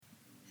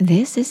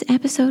This is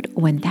episode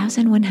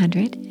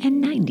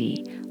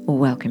 1190.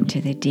 Welcome to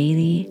the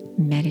Daily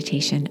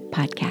Meditation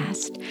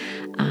Podcast.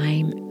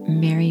 I'm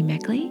Mary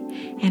Meckley,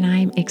 and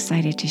I'm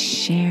excited to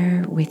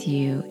share with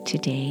you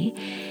today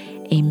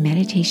a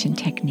meditation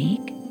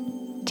technique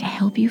to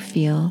help you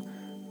feel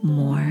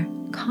more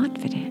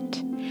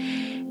confident.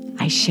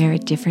 I share a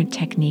different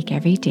technique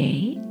every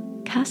day,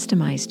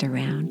 customized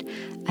around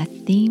a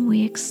theme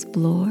we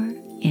explore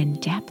in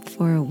depth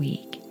for a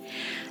week.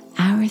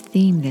 Our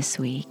theme this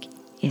week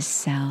is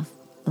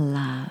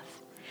self-love.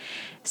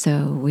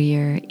 So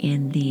we're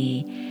in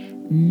the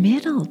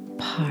middle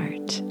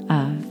part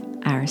of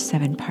our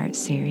 7-part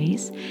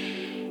series,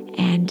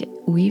 and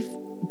we've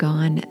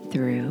gone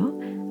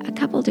through a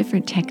couple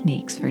different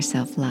techniques for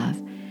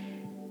self-love.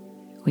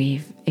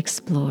 We've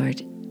explored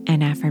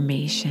an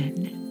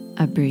affirmation,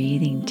 a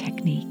breathing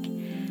technique,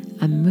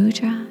 a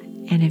mudra,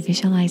 and a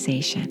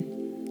visualization.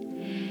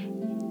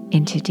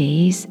 In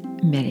today's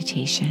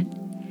meditation,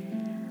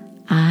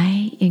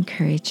 I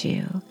encourage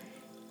you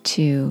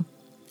to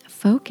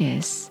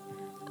focus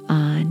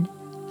on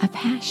a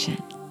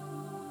passion,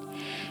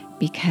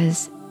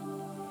 because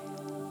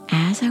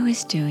as I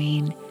was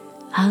doing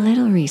a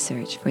little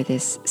research for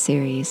this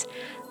series,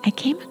 I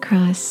came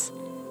across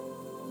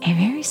a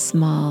very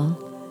small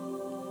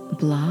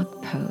blog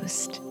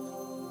post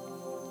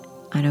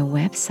on a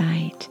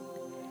website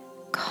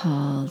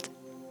called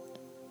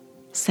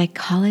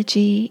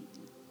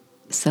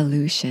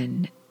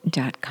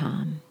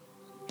psychologysolution.com.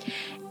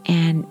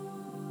 And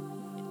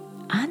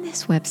on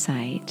this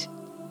website,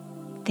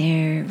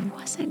 there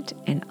wasn't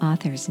an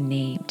author's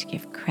name to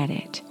give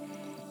credit.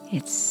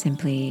 It's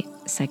simply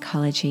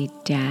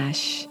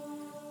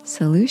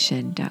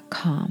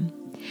psychology-solution.com.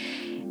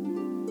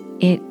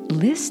 It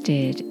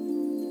listed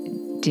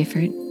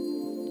different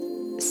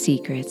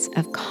secrets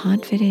of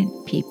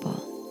confident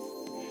people.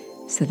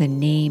 So the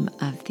name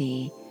of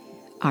the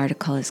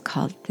article is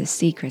called The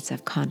Secrets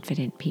of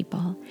Confident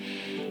People.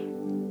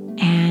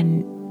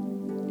 And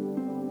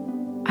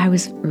I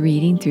was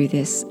reading through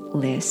this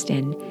list,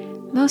 and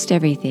most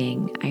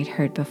everything I'd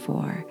heard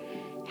before: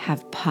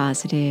 have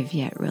positive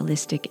yet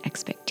realistic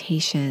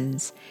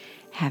expectations,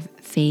 have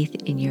faith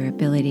in your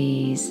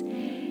abilities,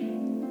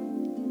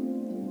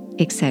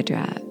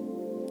 etc.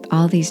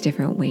 All these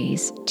different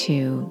ways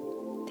to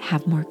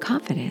have more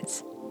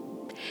confidence.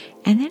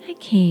 And then I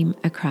came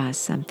across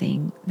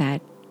something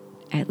that,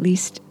 at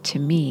least to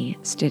me,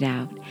 stood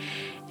out,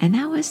 and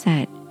that was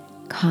that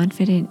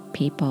confident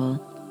people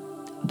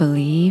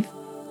believe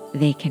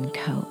they can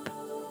cope,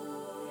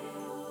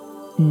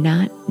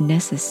 not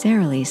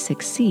necessarily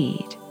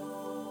succeed.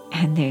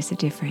 And there's a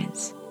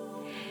difference.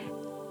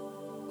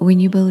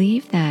 When you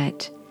believe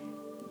that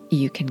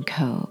you can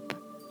cope,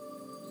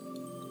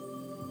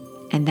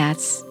 and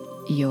that's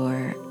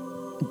your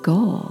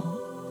goal,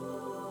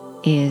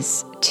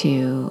 is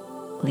to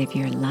live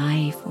your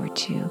life or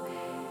to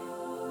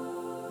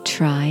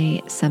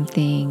try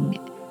something,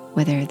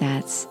 whether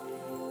that's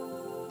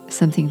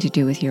something to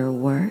do with your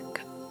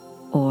work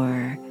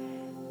or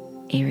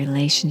a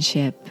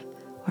relationship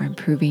or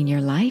improving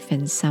your life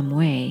in some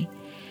way.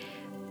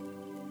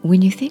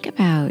 When you think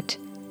about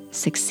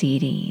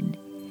succeeding,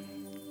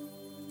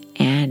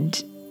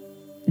 and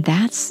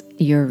that's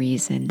your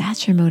reason,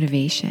 that's your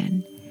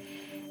motivation,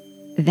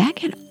 that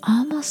can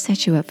almost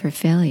set you up for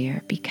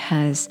failure,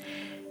 because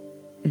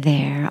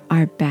there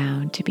are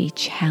bound to be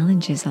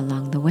challenges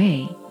along the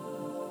way,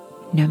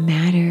 no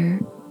matter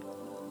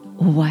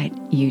what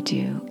you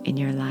do in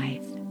your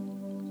life.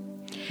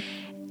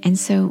 And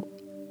so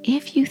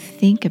if you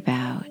think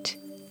about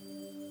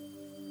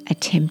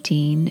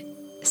attempting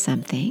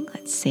something,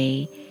 let's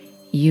say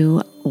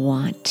you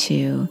want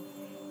to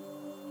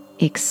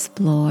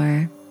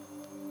explore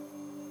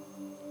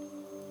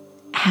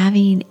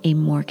having a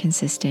more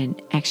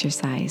consistent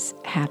exercise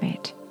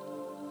habit.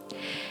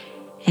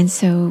 And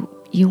so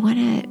you want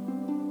to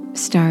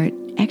start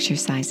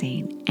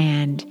exercising.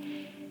 And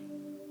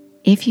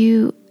if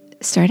you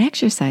start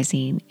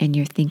exercising and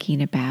you're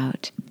thinking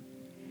about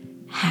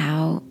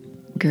how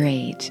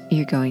great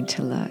you're going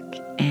to look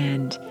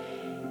and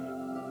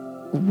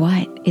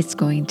what it's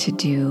going to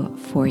do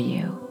for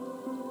you,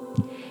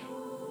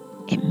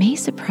 it may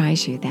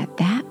surprise you that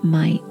that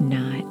might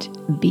not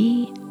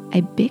be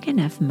a big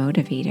enough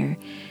motivator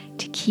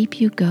to keep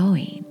you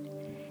going,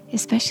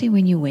 especially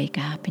when you wake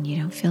up and you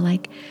don't feel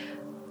like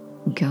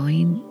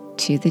going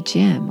to the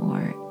gym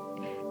or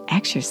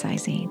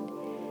exercising,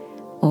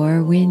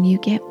 or when you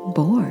get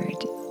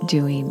bored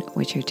doing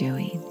what you're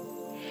doing.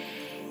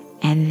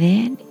 And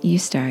then you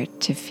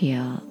start to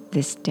feel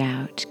this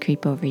doubt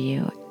creep over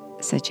you,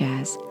 such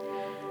as,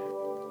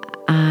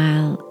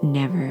 I'll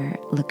never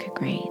look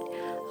great.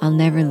 I'll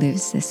never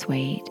lose this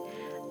weight.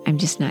 I'm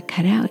just not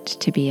cut out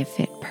to be a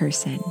fit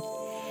person.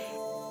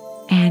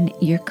 And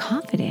your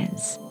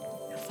confidence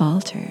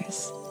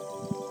falters.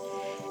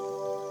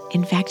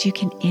 In fact, you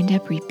can end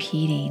up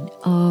repeating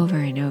over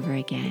and over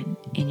again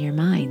in your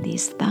mind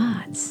these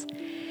thoughts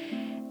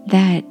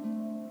that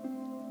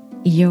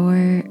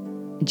you're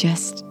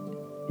just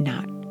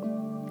not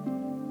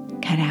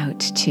cut out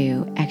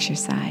to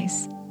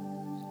exercise.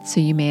 So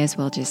you may as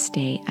well just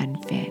stay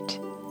unfit.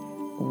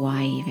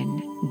 Why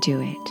even do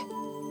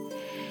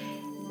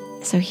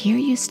it? So here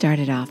you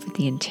started off with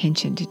the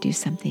intention to do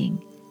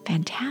something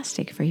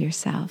fantastic for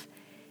yourself,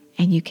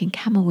 and you can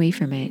come away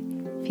from it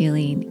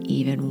feeling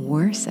even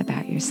worse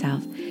about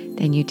yourself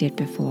than you did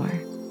before.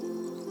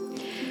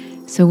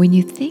 So when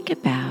you think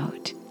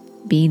about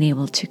being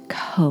able to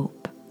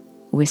cope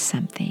with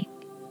something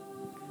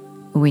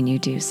when you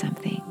do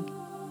something,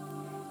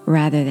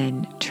 rather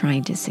than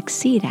trying to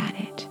succeed at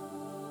it,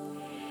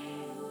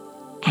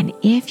 and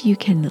if you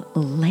can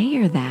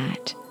layer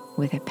that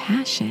with a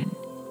passion,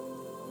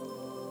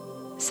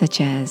 such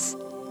as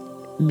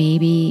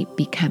maybe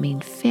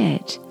becoming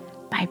fit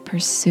by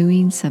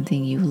pursuing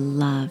something you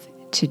love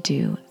to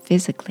do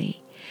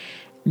physically.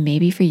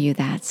 Maybe for you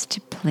that's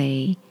to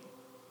play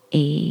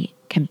a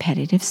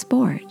competitive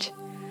sport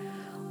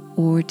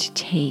or to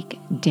take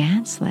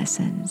dance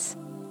lessons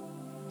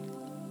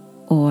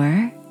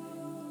or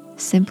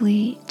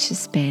simply to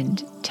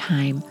spend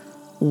time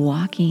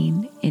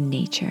walking in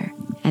nature,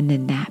 and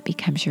then that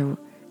becomes your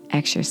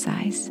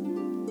exercise.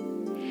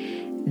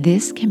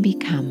 This can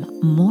become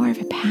more of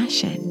a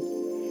passion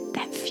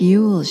that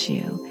fuels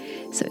you.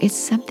 So it's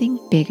something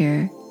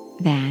bigger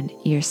than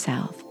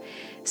yourself.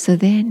 So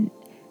then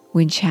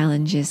when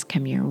challenges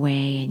come your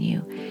way and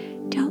you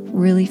don't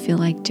really feel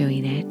like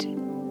doing it,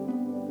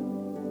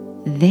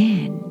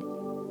 then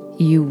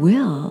you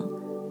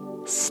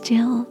will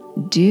still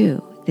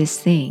do this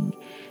thing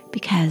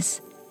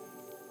because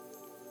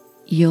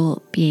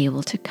you'll be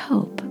able to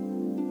cope.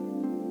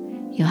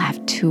 You'll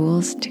have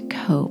tools to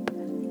cope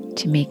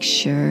to make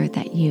sure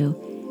that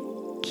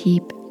you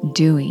keep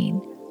doing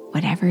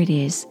whatever it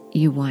is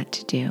you want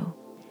to do.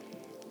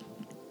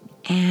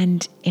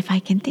 And if I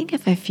can think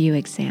of a few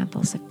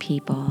examples of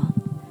people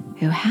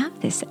who have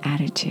this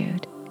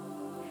attitude,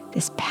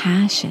 this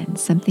passion,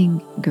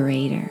 something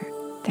greater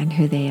than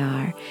who they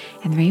are,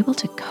 and they're able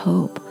to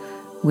cope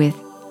with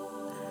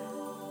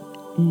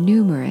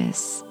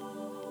numerous,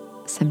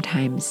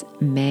 sometimes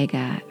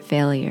mega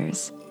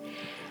failures.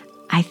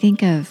 I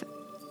think of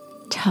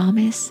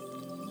Thomas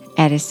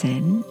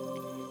Edison,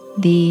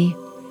 the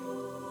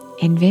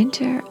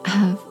inventor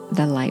of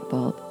the light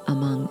bulb,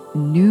 among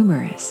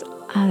numerous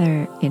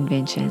other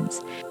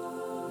inventions.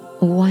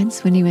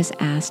 Once when he was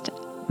asked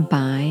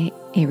by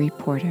a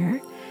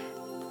reporter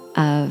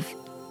of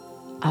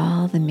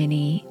all the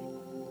many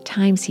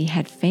times he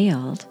had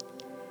failed,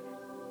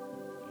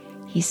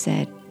 he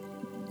said,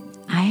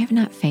 "I have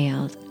not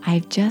failed.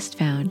 I've just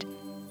found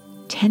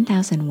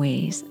 10,000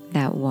 ways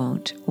that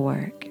won't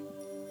work."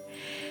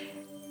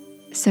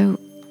 So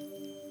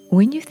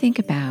when you think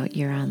about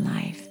your own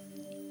life,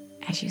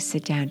 as you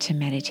sit down to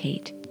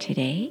meditate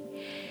today,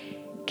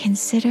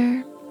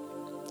 consider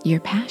your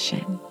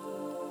passion.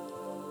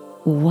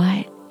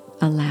 What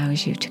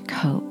allows you to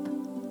cope?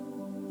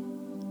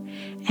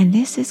 And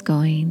this is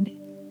going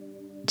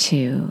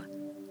to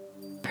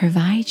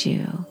provide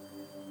you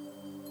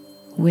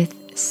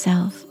with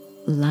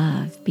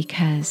self-love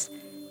because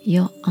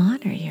you'll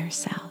honor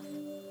yourself.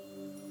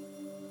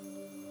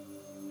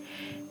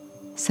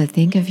 So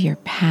think of your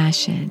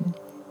passion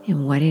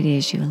and what it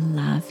is you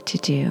love to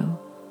do,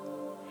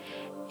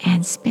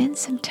 and spend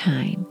some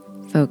time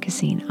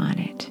focusing on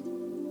it.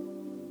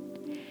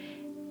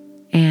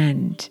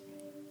 And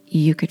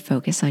you could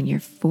focus on your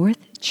fourth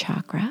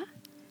chakra,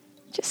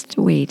 just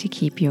a way to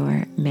keep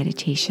your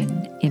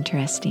meditation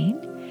interesting.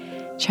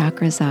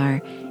 Chakras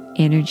are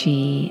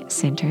energy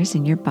centers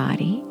in your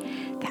body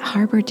that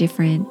harbor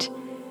different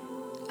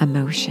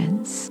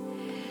emotions.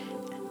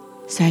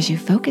 So as you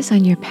focus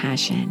on your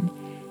passion,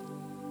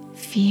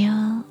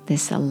 feel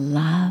this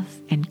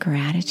love and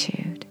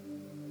gratitude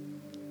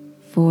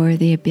for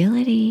the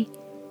ability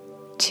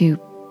to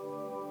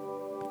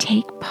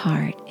take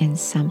part in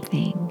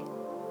something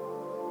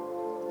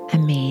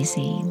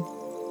amazing,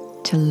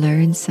 to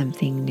learn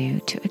something new,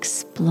 to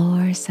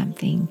explore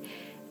something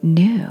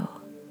new.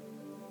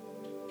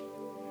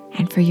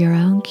 And for your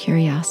own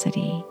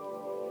curiosity,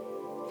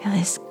 feel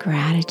this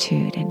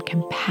gratitude and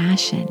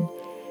compassion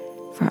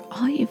for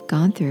all you've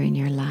gone through in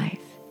your life.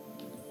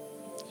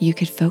 You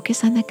could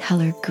focus on the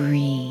color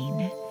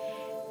green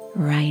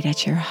right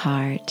at your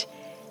heart.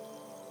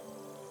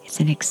 It's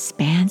an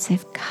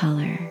expansive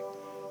color.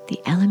 The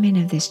element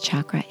of this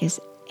chakra is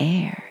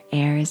air.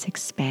 Air is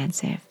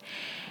expansive.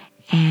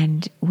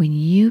 And when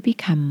you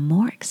become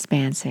more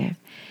expansive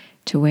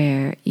to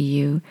where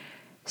you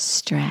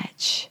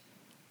stretch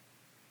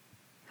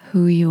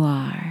who you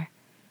are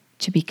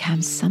to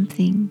become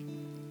something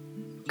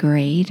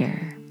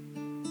greater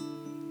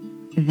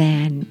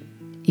than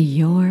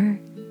your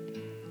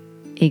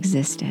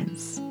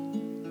existence,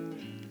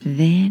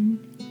 then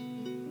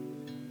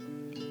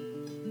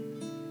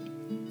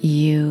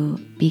you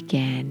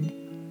begin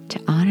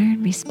to honor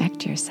and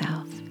respect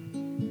yourself.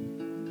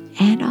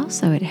 And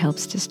also it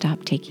helps to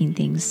stop taking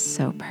things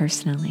so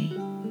personally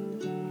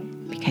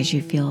because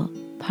you feel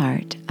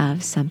part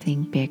of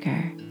something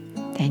bigger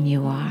than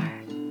you are.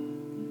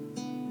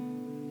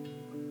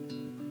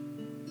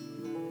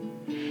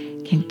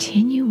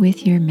 continue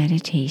with your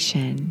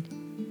meditation,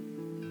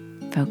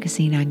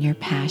 focusing on your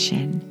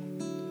passion.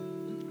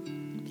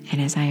 And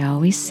as I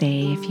always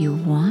say, if you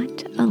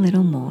want a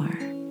little more,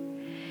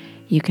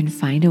 you can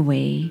find a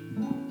way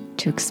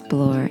to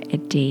explore a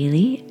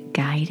daily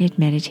guided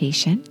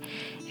meditation,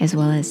 as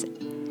well as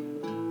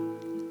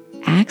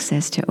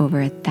access to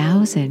over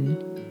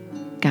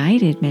 1,000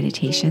 guided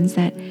meditations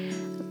that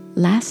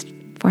last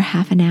for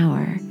half an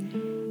hour.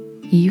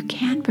 You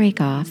can break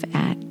off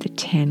at the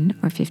 10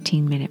 or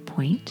 15 minute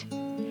point.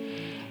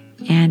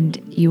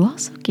 And you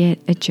also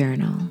get a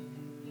journal.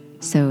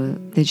 So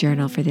the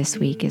journal for this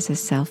week is a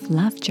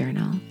self-love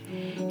journal.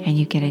 And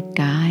you get a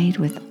guide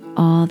with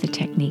all the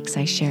techniques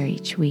I share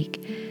each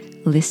week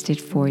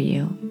listed for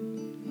you.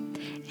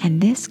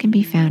 And this can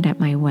be found at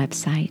my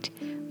website,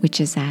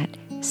 which is at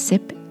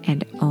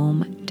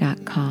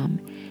sipandom.com,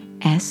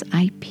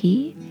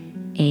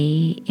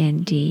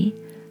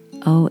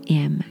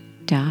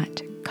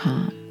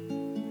 sipandom.com.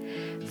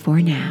 For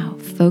now,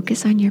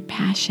 focus on your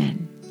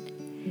passion,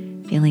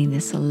 feeling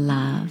this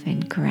love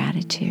and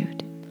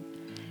gratitude,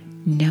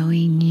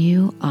 knowing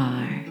you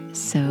are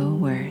so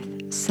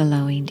worth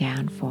slowing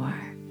down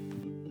for.